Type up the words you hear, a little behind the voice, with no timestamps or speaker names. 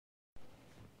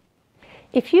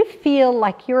if you feel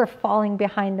like you're falling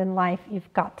behind in life,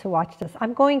 you've got to watch this.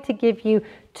 I'm going to give you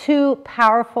 2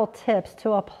 powerful tips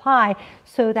to apply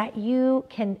so that you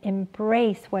can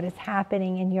embrace what is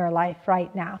happening in your life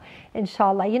right now,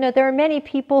 inshallah. You know, there are many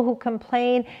people who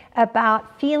complain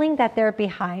about feeling that they're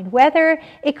behind, whether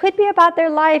it could be about their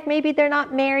life. Maybe they're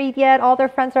not married yet. All their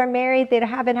friends are married. They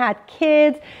haven't had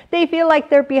kids. They feel like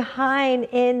they're behind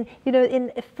in, you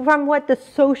know, from what the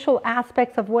social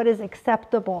aspects of what is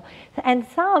acceptable. And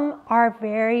some are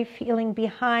very feeling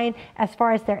behind as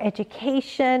far as their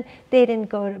education. They didn't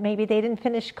go to, maybe they didn't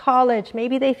finish college.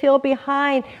 Maybe they feel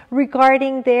behind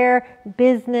regarding their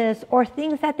business or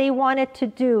things that they wanted to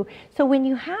do. So when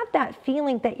you have that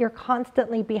feeling that you're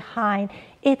constantly behind,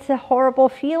 it's a horrible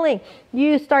feeling.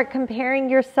 You start comparing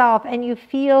yourself and you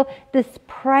feel this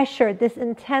pressure, this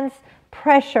intense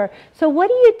pressure. So what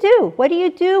do you do? What do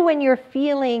you do when you're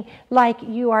feeling like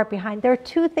you are behind? There are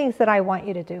 2 things that I want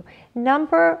you to do.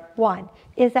 Number 1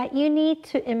 is that you need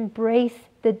to embrace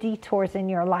the detours in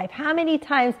your life. How many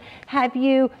times have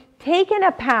you taken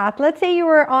a path? Let's say you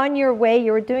were on your way,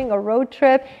 you were doing a road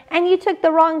trip, and you took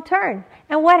the wrong turn.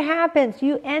 And what happens?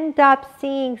 You end up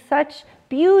seeing such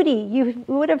beauty. You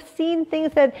would have seen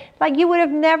things that, like, you would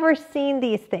have never seen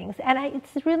these things. And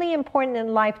it's really important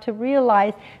in life to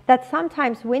realize that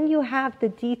sometimes when you have the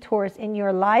detours in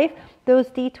your life, those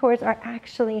detours are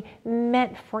actually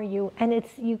meant for you, and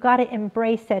you got to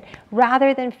embrace it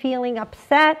rather than feeling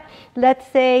upset. Let's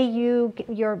say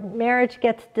your marriage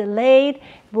gets delayed,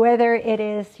 whether it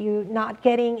is you not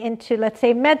getting into, let's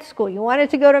say, med school. You wanted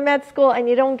to go to med school and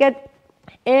you don't get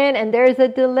in and there's a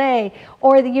delay,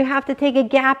 or you have to take a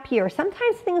gap year.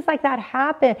 Sometimes things like that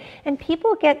happen and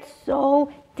people get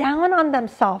so down on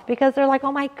themselves because they're like,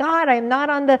 oh my God, I'm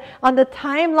not on the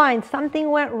timeline,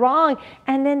 something went wrong,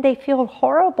 and then they feel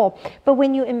horrible. But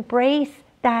when you embrace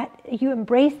that, you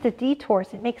embrace the detours,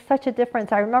 it makes such a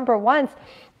difference. I remember once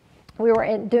we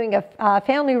were doing a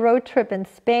family road trip in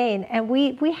Spain, and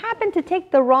we happened to take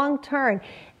the wrong turn.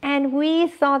 And we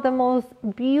saw the most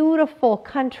beautiful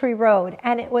country road.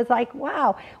 And it was like,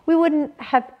 wow, we wouldn't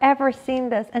have ever seen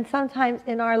this. And sometimes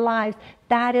in our lives,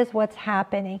 that is what's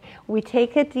happening. We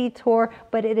take a detour,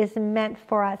 but it is meant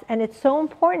for us. And it's so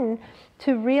important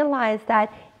to realize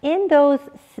that in those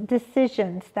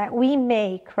decisions that we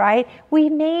make, right, we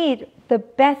made the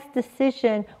best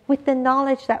decision with the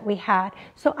knowledge that we had.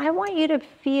 So I want you to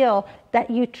feel that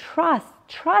you trust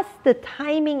the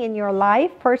timing in your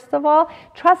life. First of all,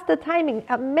 trust the timing.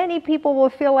 Many people will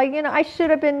feel like, you know, I should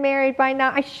have been married by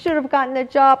now. I should have gotten a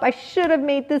job. I should have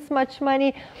made this much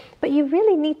money. But you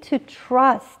really need to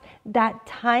trust that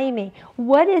timing.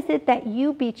 What is it that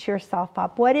you beat yourself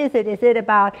up? What is it? Is it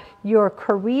about your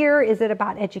career? Is it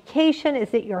about education?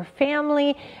 Is it your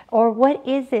family? Or what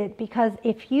is it? Because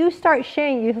if you start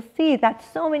sharing, you'll see that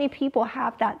so many people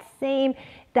have that same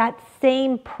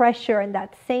pressure and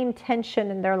that same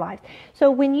tension in their lives. So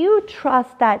when you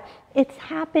trust that it's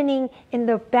happening in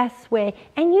the best way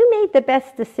and you made the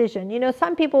best decision. You know,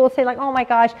 some people will say like, oh my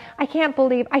gosh, I can't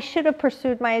believe I should have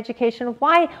pursued my education.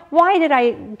 Why did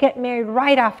I get married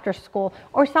right after school?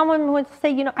 Or someone would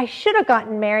say, you know, I should have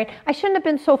gotten married. I shouldn't have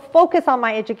been so focused on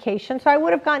my education. So I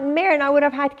would have gotten married and I would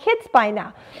have had kids by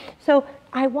now. So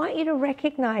I want you to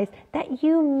recognize that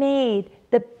you made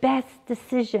the best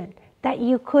decision that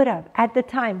you could have at the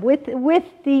time with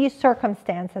these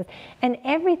circumstances. And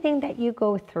everything that you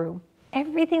go through,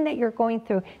 everything that you're going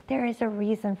through, there is a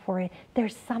reason for it.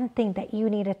 There's something that you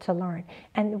needed to learn.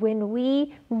 And when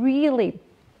we really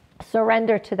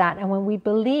surrender to that, and when we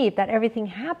believe that everything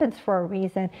happens for a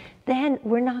reason, then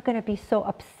we're not going to be so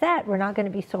upset. We're not going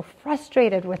to be so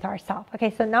frustrated with ourselves.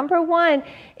 Okay, so number 1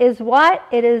 is what?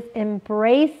 It is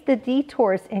embrace the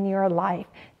detours in your life.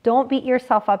 Don't beat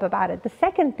yourself up about it. The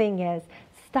second thing is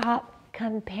stop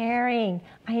comparing.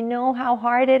 I know how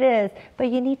hard it is,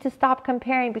 but you need to stop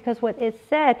comparing, because what is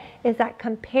said is that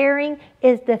comparing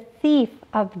is the thief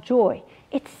of joy.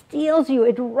 It steals you.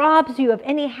 It robs you of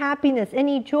any happiness,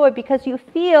 any joy, because you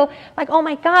feel like, oh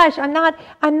my gosh, I'm not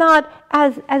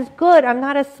as good. I'm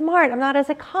not as smart. I'm not as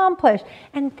accomplished.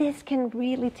 And this can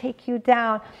really take you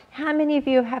down. How many of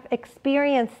you have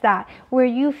experienced that, where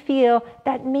you feel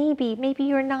that maybe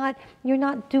you're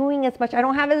not doing as much. I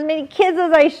don't have as many kids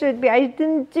as I should be. I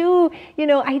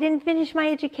didn't finish my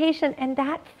education. And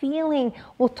that feeling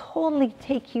will totally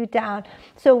take you down.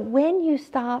 So when you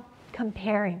stop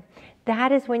comparing,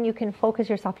 that is when you can focus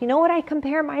yourself. You know what I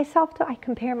compare myself to? I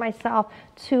compare myself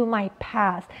to my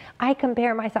past. I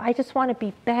compare myself. I just want to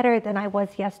be better than I was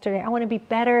yesterday. I want to be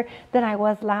better than I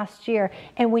was last year.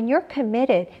 And when you're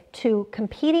committed to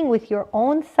competing with your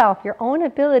own self, your own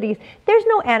abilities, there's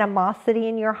no animosity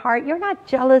in your heart. You're not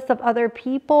jealous of other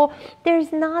people.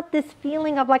 There's not this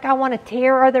feeling of like, I want to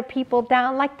tear other people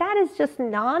down. Like, that is just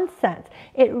nonsense.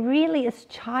 It really is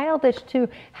childish to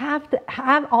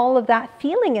have all of that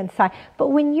feeling inside. But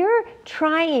when you're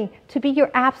trying to be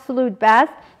your absolute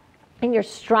best, and you're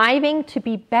striving to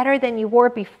be better than you were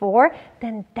before,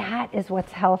 then that is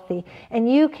what's healthy.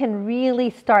 And you can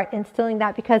really start instilling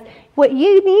that, because what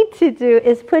you need to do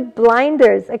is put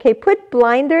blinders, okay? Put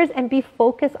blinders and be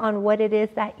focused on what it is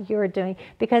that you're doing.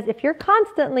 Because if you're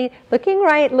constantly looking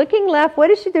right, looking left, what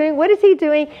is she doing? What is he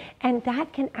doing? And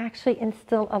that can actually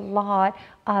instill a lot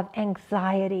of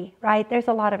anxiety, right? There's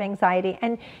a lot of anxiety.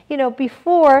 And, you know,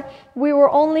 before we were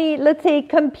only, let's say,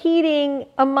 competing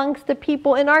amongst the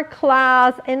people in our class,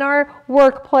 in our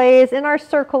workplace, in our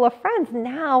circle of friends.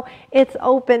 Now it's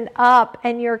opened up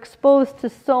and you're exposed to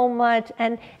so much.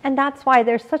 And that's why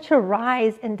there's such a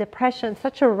rise in depression,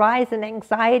 such a rise in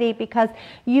anxiety, because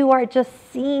you are just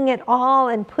seeing it all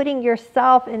and putting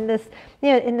yourself in this,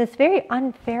 you know, in this very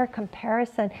unfair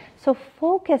comparison. So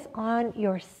focus on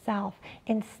yourself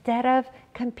instead of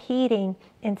competing,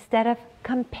 instead of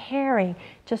comparing.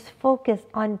 Just focus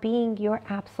on being your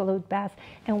absolute best.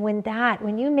 And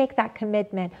when you make that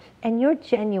commitment and you're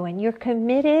genuine, you're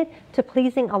committed to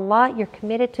pleasing Allah, you're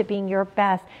committed to being your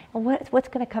best. And what's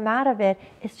going to come out of it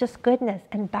is just goodness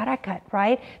and barakat,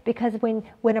 right? Because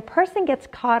when a person gets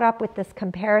caught up with this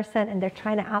comparison and they're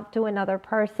trying to outdo another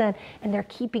person and they're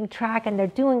keeping track and they're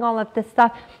doing all of this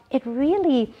stuff, it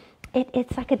really,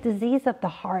 it's like a disease of the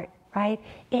heart, right?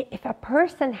 If a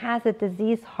person has a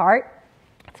diseased heart,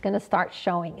 it's going to start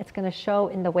showing. It's going to show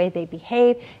in the way they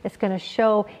behave. It's going to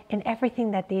show in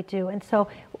everything that they do. And so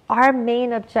our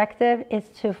main objective is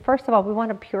to, first of all, we want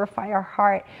to purify our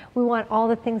heart. We want all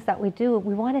the things that we do,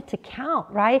 we want it to count,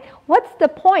 right? What's the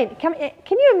point? Can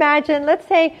you imagine, let's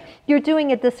say you're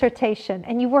doing a dissertation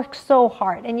and you work so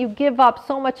hard and you give up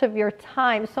so much of your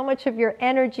time, so much of your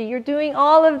energy. You're doing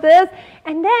all of this,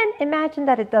 and then imagine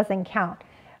that it doesn't count,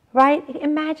 right?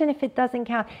 Imagine if it doesn't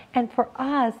count. And for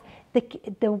us,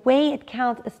 the way it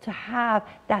counts is to have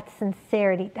that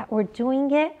sincerity, that we're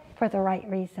doing it for the right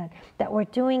reason, that we're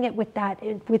doing it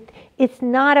it's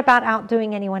not about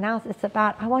outdoing anyone else. It's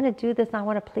about, I want to do this and I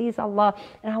want to please Allah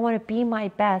and I want to be my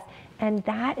best. And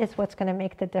that is what's going to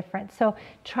make the difference. So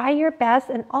try your best.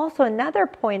 And also another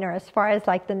pointer as far as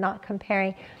like the not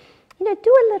comparing, you know,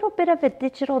 do a little bit of a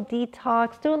digital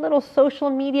detox, do a little social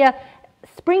media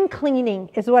spring cleaning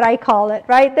is what I call it,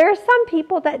 right? There are some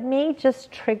people that may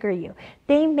just trigger you.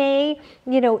 They may,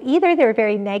 you know, either they're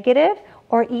very negative,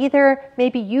 or either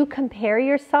maybe you compare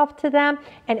yourself to them,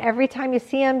 and every time you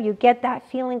see them, you get that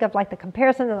feeling of like the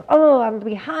comparison of, oh, I'm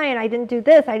behind, I didn't do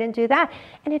this, I didn't do that.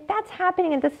 And if that's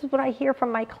happening, and this is what I hear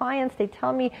from my clients, they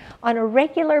tell me on a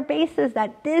regular basis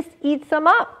that this eats them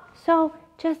up. So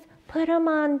just put them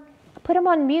on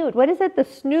mute. What is it? The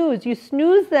snooze. You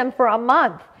snooze them for a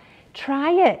month.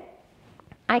 Try it.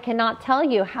 I cannot tell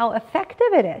you how effective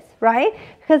it is, right?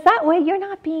 Because that way you're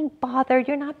not being bothered,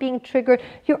 you're not being triggered,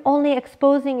 you're only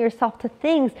exposing yourself to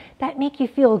things that make you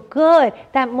feel good,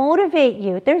 that motivate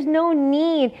you. There's no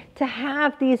need to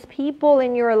have these people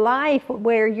in your life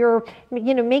where you're,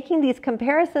 you know, making these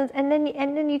comparisons and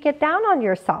then you get down on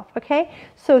yourself, okay?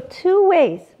 So 2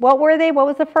 ways. What were they? What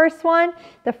was the first one?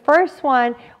 The first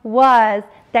one was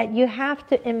that you have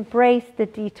to embrace the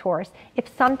detours.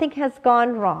 If something has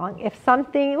gone wrong, it's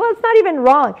not even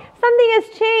wrong, something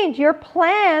has changed, your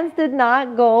plans did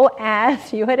not go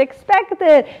as you had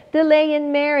expected, delay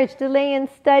in marriage, delay in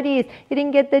studies, you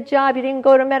didn't get the job, you didn't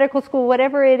go to medical school,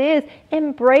 whatever it is,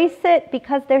 embrace it,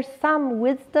 because there's some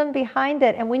wisdom behind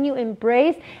it. And when you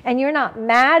embrace and you're not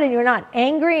mad and you're not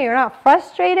angry and you're not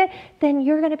frustrated, then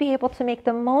you're going to be able to make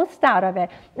the most out of it.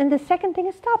 And the second thing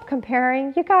is stop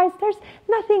comparing. You guys, there's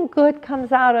nothing good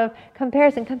comes out of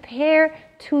comparison. Compare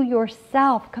to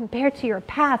yourself, compare to your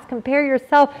past, compare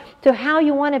yourself to how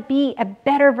you want to be a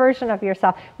better version of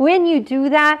yourself. When you do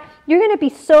that, you're going to be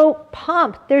so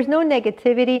pumped. There's no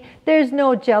negativity, there's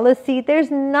no jealousy,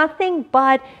 there's nothing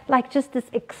but like just this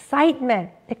excitement.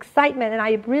 And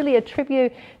I really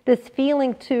attribute this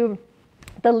feeling to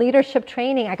the leadership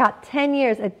training. I got 10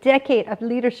 years, a decade of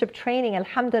leadership training,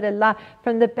 alhamdulillah,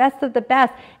 from the best of the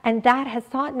best. And that has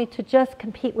taught me to just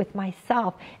compete with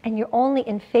myself. And you're only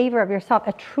in favor of yourself.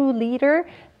 A true leader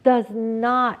does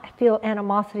not feel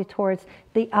animosity towards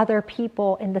the other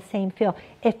people in the same field.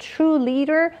 A true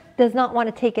leader does not want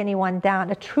to take anyone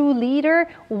down. A true leader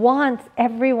wants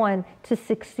everyone to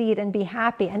succeed and be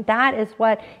happy. And that is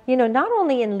what, not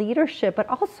only in leadership, but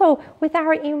also with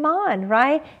our iman,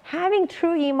 right? Having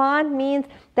true iman means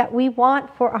that we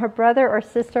want for our brother or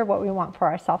sister what we want for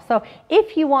ourselves. So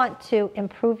if you want to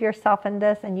improve yourself in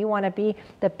this and you want to be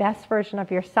the best version of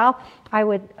yourself, I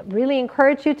would really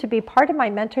encourage you to be part of my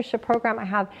mentorship program. I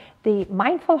have the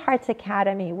Mindful Hearts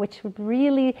Academy, which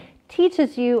really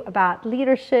teaches you about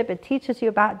leadership. It teaches you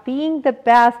about being the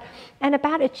best and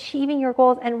about achieving your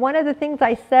goals. And one of the things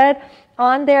I said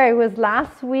on there, it was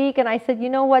last week, and I said, you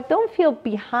know what, don't feel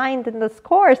behind in this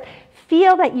course.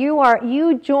 Feel that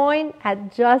you join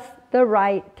at just the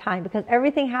right time, because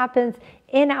everything happens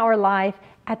in our life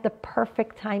at the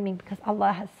perfect timing because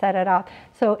Allah has set it up.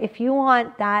 So if you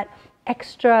want that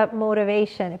extra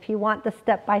motivation, if you want the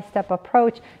step-by-step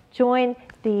approach, join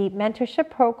the mentorship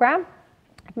program.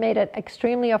 I've made it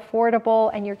extremely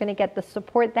affordable, and you're going to get the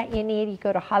support that you need. You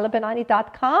go to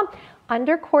halehbanani.com.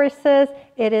 Under courses,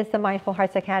 it is the Mindful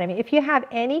Hearts Academy. If you have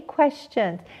any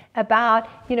questions about,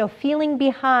 feeling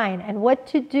behind and what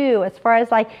to do as far as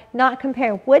like not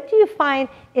comparing, what do you find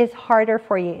is harder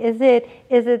for you? Is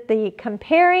it the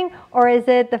comparing, or is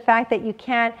it the fact that you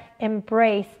can't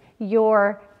embrace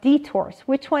your detours?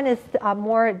 Which one is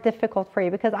more difficult for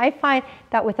you? Because I find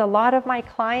that with a lot of my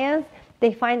clients,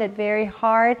 they find it very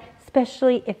hard,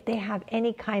 especially if they have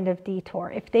any kind of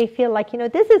detour. If they feel like,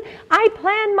 I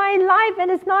planned my life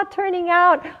and it's not turning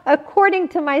out according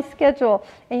to my schedule.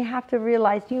 And you have to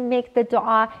realize you make the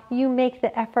dua, you make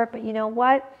the effort, but you know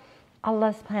what?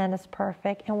 Allah's plan is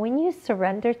perfect. And when you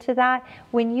surrender to that,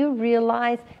 when you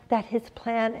realize that His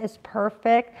plan is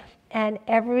perfect, and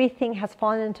everything has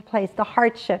fallen into place, the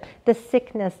hardship, the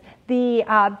sickness, the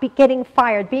getting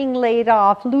fired, being laid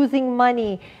off, losing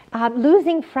money,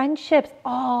 losing friendships,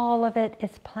 all of it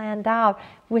is planned out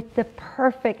with the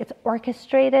perfect, it's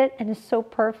orchestrated and it's so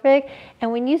perfect. And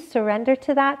when you surrender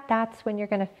to that, that's when you're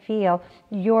going to feel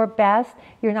your best.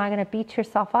 You're not going to beat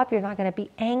yourself up. You're not going to be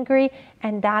angry.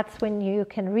 And that's when you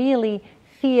can really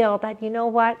feel that, you know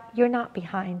what, you're not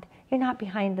behind. You're not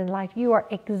behind in life. You are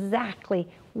exactly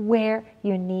where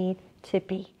you need to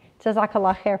be.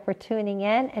 Jazakallah khair for tuning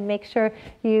in, and make sure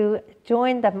you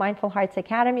join the Mindful Hearts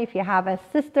Academy. If you have a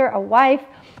sister, a wife,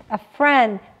 a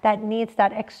friend that needs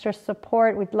that extra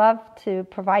support, we'd love to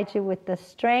provide you with the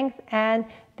strength and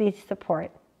the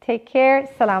support. Take care.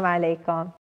 Assalamu alaikum.